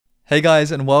Hey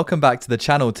guys, and welcome back to the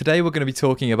channel. Today we're going to be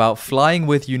talking about flying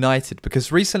with United,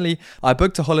 because recently I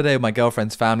booked a holiday with my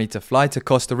girlfriend's family to fly to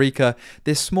Costa Rica,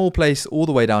 this small place all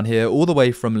the way down here, all the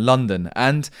way from London.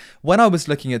 And when I was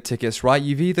looking at tickets, right,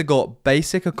 you've either got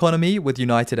basic economy with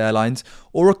United Airlines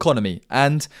or economy.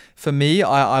 And for me,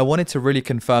 I wanted to really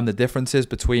confirm the differences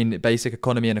between basic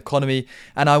economy and economy.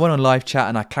 And I went on live chat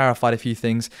and I clarified a few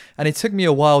things. And it took me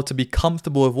a while to be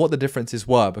comfortable with what the differences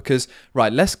were because,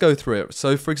 right, let's go through it.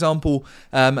 So for example,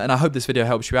 and I hope this video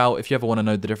helps you out. If you ever want to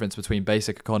know the difference between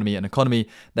basic economy and economy,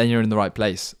 then you're in the right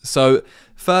place. So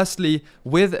firstly,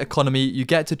 with economy, you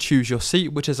get to choose your seat,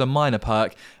 which is a minor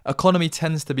perk. Economy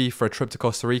tends to be, for a trip to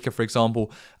Costa Rica, for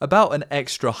example, about an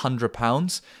extra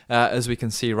 £100, as we can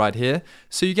see right here.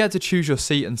 So you get to choose your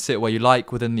seat and sit where you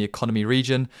like within the economy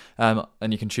region, and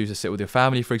you can choose to sit with your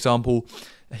family, for example.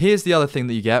 Here's the other thing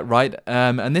that you get, right?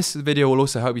 And this video will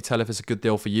also help you tell if it's a good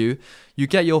deal for you. You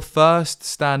get your first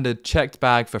standard checked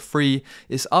bag for free.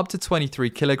 It's up to 23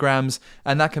 kilograms,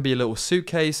 and that can be a little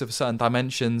suitcase of certain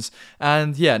dimensions.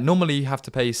 And yeah, normally you have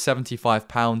to pay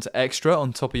 £75 extra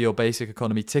on top of your basic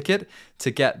economy ticket to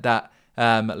get that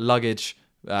luggage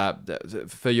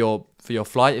for your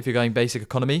flight if you're going basic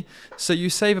economy. So you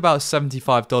save about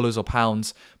 $75 or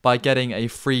pounds by getting a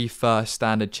free first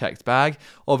standard checked bag.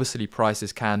 Obviously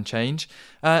prices can change,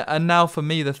 and now for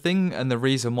me, the thing and the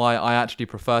reason why I actually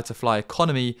prefer to fly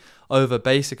economy over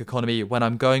basic economy when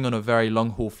I'm going on a very long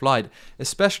haul flight,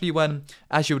 especially when,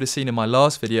 as you would have seen in my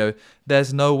last video,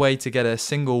 there's no way to get a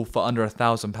single for under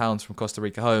 £1,000 from Costa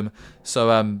Rica home. So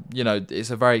you know,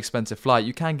 it's a very expensive flight.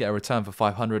 You can get a return for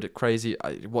 500. Crazy.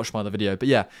 I watched my other video, but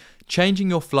yeah, changing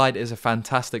your flight is a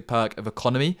fantastic perk of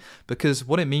economy, because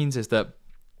what it means is that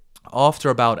after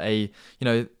about a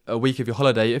week of your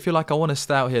holiday, if you're like, I want to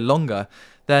stay out here longer,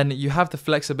 then you have the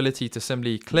flexibility to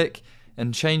simply click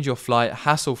and change your flight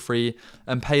hassle-free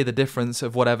and pay the difference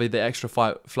of whatever the extra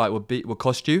flight would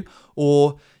cost you,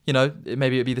 or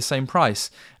maybe it'd be the same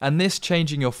price. And this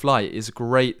changing your flight is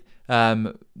great.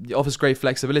 It offers great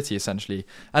flexibility essentially,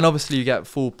 and obviously you get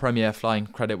full Premier flying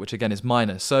credit, which again is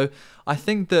minor. So I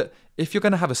think that if you're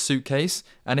going to have a suitcase,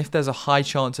 and if there's a high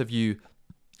chance of you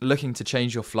looking to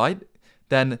change your flight,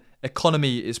 then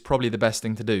economy is probably the best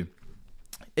thing to do.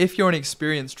 If you're an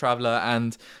experienced traveler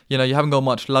and you haven't got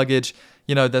much luggage,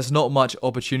 there's not much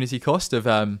opportunity cost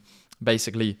of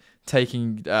basically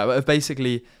having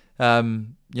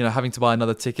to buy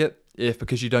another ticket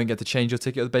because you don't get to change your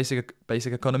ticket with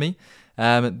basic economy,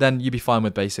 then you'd be fine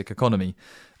with basic economy.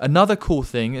 Another cool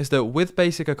thing is that with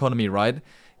basic economy, right,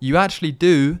 you actually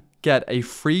do get a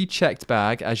free checked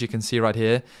bag, as you can see right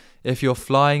here, if you're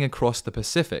flying across the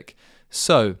Pacific.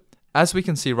 So as we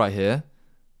can see right here,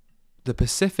 the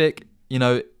Pacific,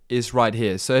 is right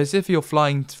here. So as if you're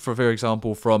flying, for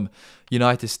example, from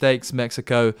United States,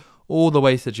 Mexico, all the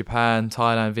way to Japan,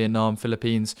 Thailand, Vietnam,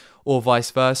 Philippines, or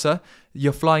vice versa,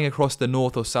 you're flying across the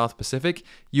North or South Pacific,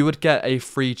 you would get a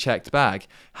free checked bag.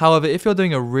 However, if you're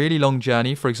doing a really long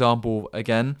journey, for example,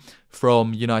 again,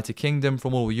 from United Kingdom,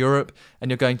 from all Europe, and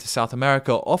you're going to South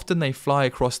America, often they fly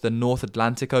across the North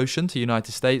Atlantic Ocean to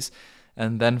United States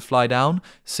and then fly down,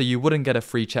 so you wouldn't get a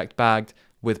free checked bag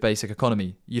with basic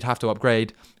economy. You'd have to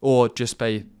upgrade or just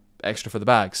pay extra for the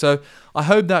bag. So I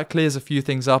hope that clears a few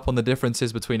things up on the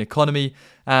differences between economy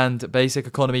and basic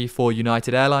economy for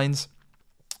United Airlines.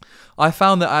 I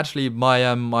found that actually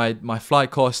my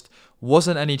flight cost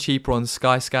wasn't any cheaper on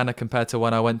Skyscanner compared to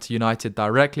when I went to United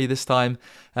directly this time.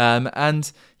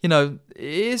 And it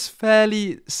is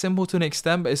fairly simple to an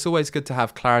extent, but it's always good to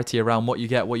have clarity around what you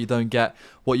get, what you don't get,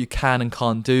 what you can and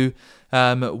can't do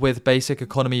with basic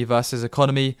economy versus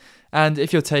economy. And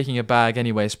if you're taking a bag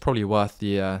anyway, it's probably worth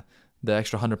the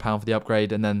extra £100 for the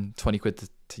upgrade, and then 20 quid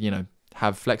to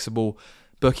have flexible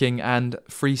booking and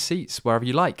free seats wherever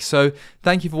you like. So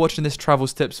thank you for watching this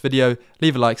travels tips video.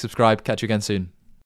 Leave a like, subscribe, catch you again soon.